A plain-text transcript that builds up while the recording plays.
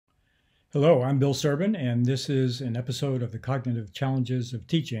Hello, I'm Bill Serban, and this is an episode of the Cognitive Challenges of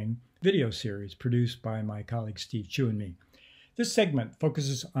Teaching video series produced by my colleague Steve Chu and me. This segment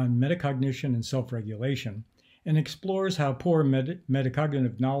focuses on metacognition and self-regulation and explores how poor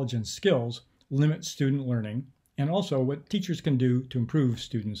metacognitive knowledge and skills limit student learning and also what teachers can do to improve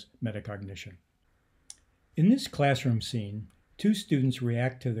students' metacognition. In this classroom scene, two students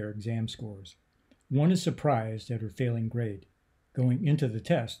react to their exam scores. One is surprised at her failing grade. Going into the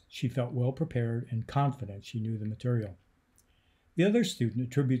test, she felt well prepared and confident she knew the material. The other student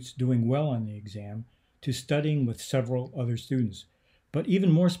attributes doing well on the exam to studying with several other students, but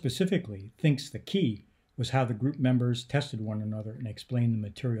even more specifically, thinks the key was how the group members tested one another and explained the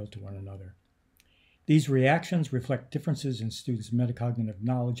material to one another. These reactions reflect differences in students' metacognitive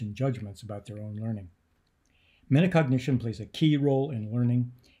knowledge and judgments about their own learning. Metacognition plays a key role in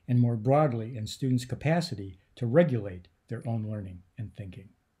learning and more broadly in students' capacity to regulate their own learning and thinking.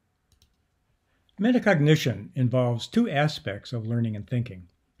 Metacognition involves two aspects of learning and thinking.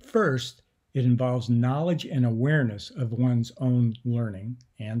 First, it involves knowledge and awareness of one's own learning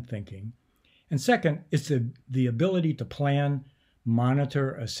and thinking. And second, it's the ability to plan,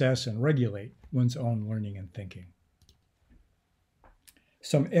 monitor, assess, and regulate one's own learning and thinking.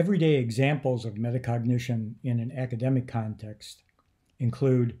 Some everyday examples of metacognition in an academic context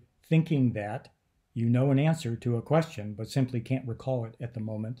include thinking that you know an answer to a question but simply can't recall it at the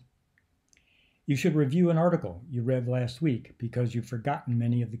moment. You should review an article you read last week because you've forgotten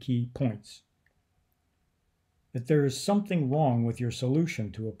many of the key points. That there is something wrong with your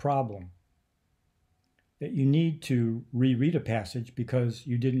solution to a problem. That you need to reread a passage because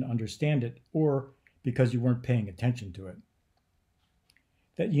you didn't understand it or because you weren't paying attention to it.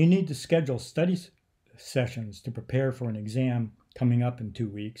 That you need to schedule study sessions to prepare for an exam coming up in 2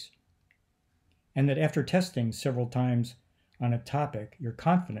 weeks. And that after testing several times on a topic, you're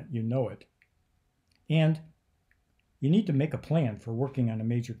confident you know it. And you need to make a plan for working on a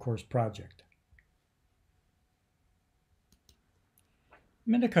major course project.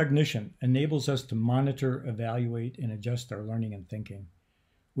 Metacognition enables us to monitor, evaluate, and adjust our learning and thinking.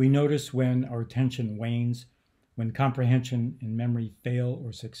 We notice when our attention wanes, when comprehension and memory fail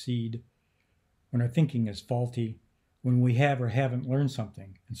or succeed, when our thinking is faulty, when we have or haven't learned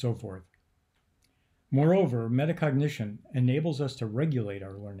something, and so forth. Moreover, metacognition enables us to regulate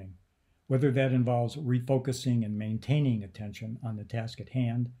our learning, whether that involves refocusing and maintaining attention on the task at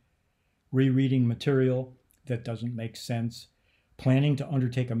hand, rereading material that doesn't make sense, planning to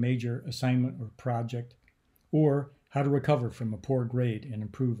undertake a major assignment or project, or how to recover from a poor grade and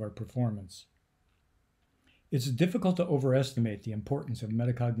improve our performance. It's difficult to overestimate the importance of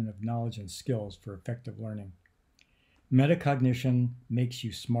metacognitive knowledge and skills for effective learning. Metacognition makes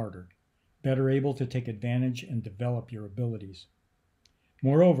you smarter, better able to take advantage and develop your abilities.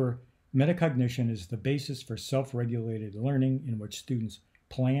 Moreover, metacognition is the basis for self-regulated learning in which students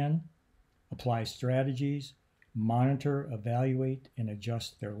plan, apply strategies, monitor, evaluate, and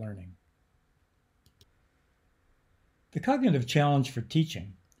adjust their learning. The cognitive challenge for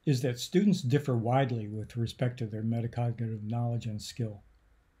teaching is that students differ widely with respect to their metacognitive knowledge and skill.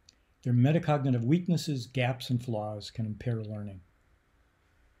 Their metacognitive weaknesses, gaps, and flaws can impair learning.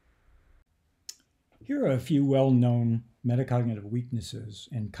 Here are a few well-known metacognitive weaknesses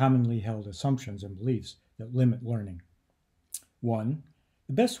and commonly held assumptions and beliefs that limit learning. 1.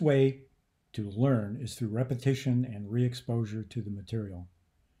 The best way to learn is through repetition and re-exposure to the material.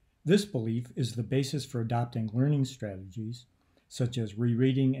 This belief is the basis for adopting learning strategies such as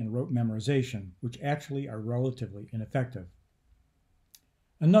rereading and rote memorization, which actually are relatively ineffective.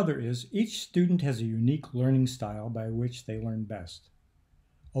 Another is each student has a unique learning style by which they learn best.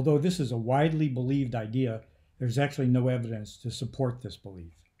 Although this is a widely believed idea, there's actually no evidence to support this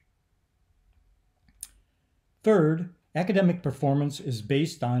belief. Third, academic performance is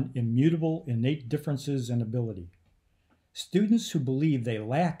based on immutable innate differences in ability. Students who believe they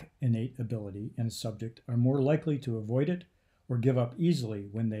lack innate ability in a subject are more likely to avoid it or give up easily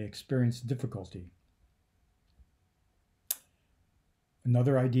when they experience difficulty.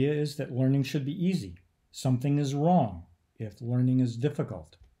 Another idea is that learning should be easy. Something is wrong if learning is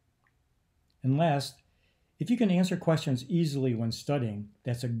difficult. And last, if you can answer questions easily when studying,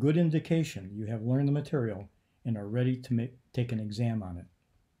 that's a good indication you have learned the material and are ready to take an exam on it.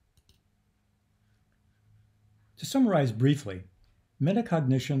 To summarize briefly,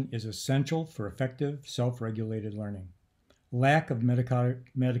 metacognition is essential for effective self-regulated learning. Lack of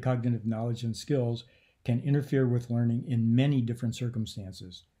metacognitive knowledge and skills can interfere with learning in many different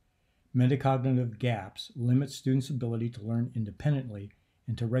circumstances. Metacognitive gaps limit students' ability to learn independently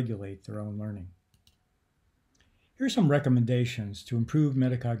and to regulate their own learning. Here are some recommendations to improve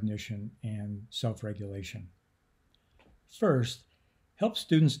metacognition and self-regulation. First, help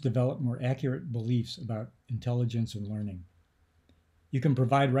students develop more accurate beliefs about intelligence and learning. You can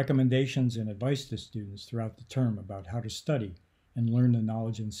provide recommendations and advice to students throughout the term about how to study and learn the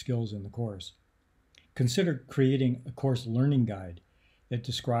knowledge and skills in the course. Consider creating a course learning guide that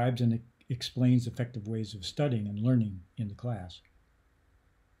describes and explains effective ways of studying and learning in the class.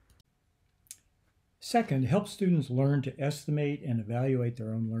 Second, help students learn to estimate and evaluate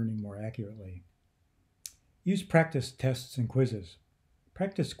their own learning more accurately. Use practice tests and quizzes.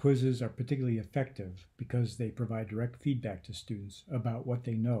 Practice quizzes are particularly effective because they provide direct feedback to students about what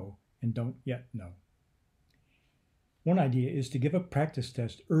they know and don't yet know. One idea is to give a practice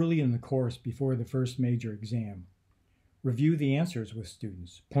test early in the course before the first major exam. Review the answers with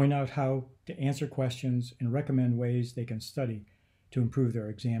students, point out how to answer questions, and recommend ways they can study to improve their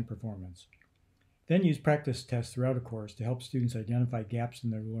exam performance. Then use practice tests throughout a course to help students identify gaps in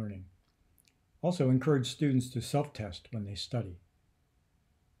their learning. Also, encourage students to self-test when they study.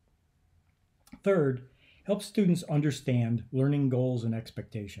 Third, help students understand learning goals and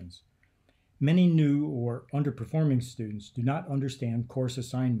expectations. Many new or underperforming students do not understand course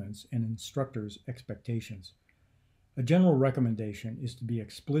assignments and instructors' expectations. A general recommendation is to be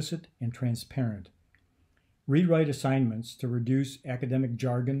explicit and transparent. Rewrite assignments to reduce academic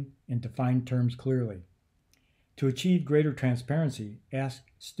jargon and define terms clearly. To achieve greater transparency, ask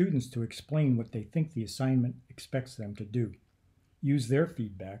students to explain what they think the assignment expects them to do. Use their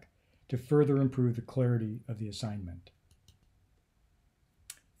feedback to further improve the clarity of the assignment.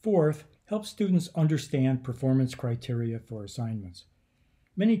 Fourth, help students understand performance criteria for assignments.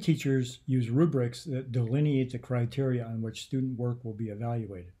 Many teachers use rubrics that delineate the criteria on which student work will be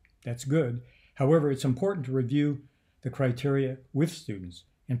evaluated. That's good. However, it's important to review the criteria with students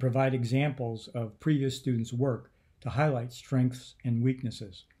and provide examples of previous students' work to highlight strengths and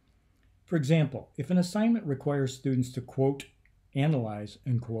weaknesses. For example, if an assignment requires students to quote, analyze,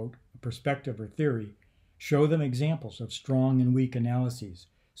 unquote, a perspective or theory, show them examples of strong and weak analyses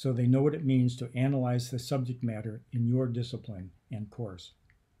so they know what it means to analyze the subject matter in your discipline and course.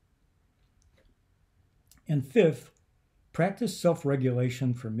 And fifth, practice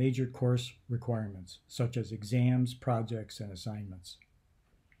self-regulation for major course requirements, such as exams, projects, and assignments.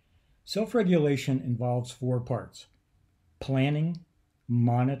 Self-regulation involves 4 parts: planning,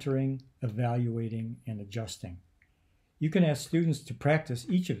 monitoring, evaluating, and adjusting. You can ask students to practice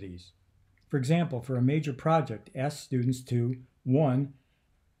each of these. For example, for a major project, ask students to 1.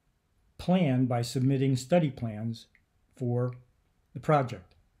 Plan by submitting study plans for the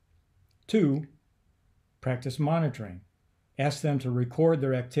project. 2. Practice monitoring. Ask them to record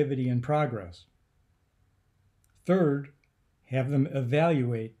their activity and progress. 3rd, have them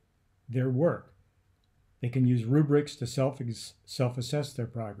evaluate their work. They can use rubrics to self-assess their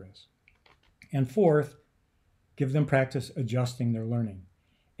progress. And 4th, give them practice adjusting their learning.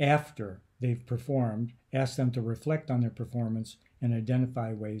 After they've performed, ask them to reflect on their performance and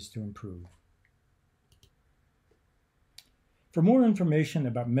identify ways to improve. For more information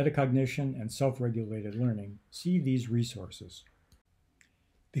about metacognition and self-regulated learning, see these resources.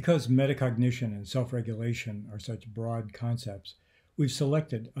 Because metacognition and self-regulation are such broad concepts, we've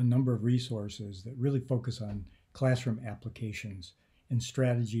selected a number of resources that really focus on classroom applications and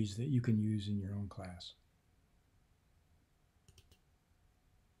strategies that you can use in your own class.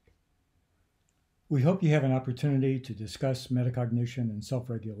 We hope you have an opportunity to discuss metacognition and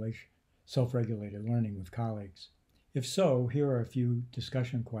self-regulated learning with colleagues. If so, here are a few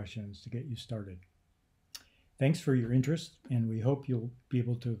discussion questions to get you started. Thanks for your interest, and we hope you'll be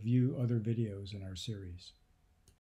able to view other videos in our series.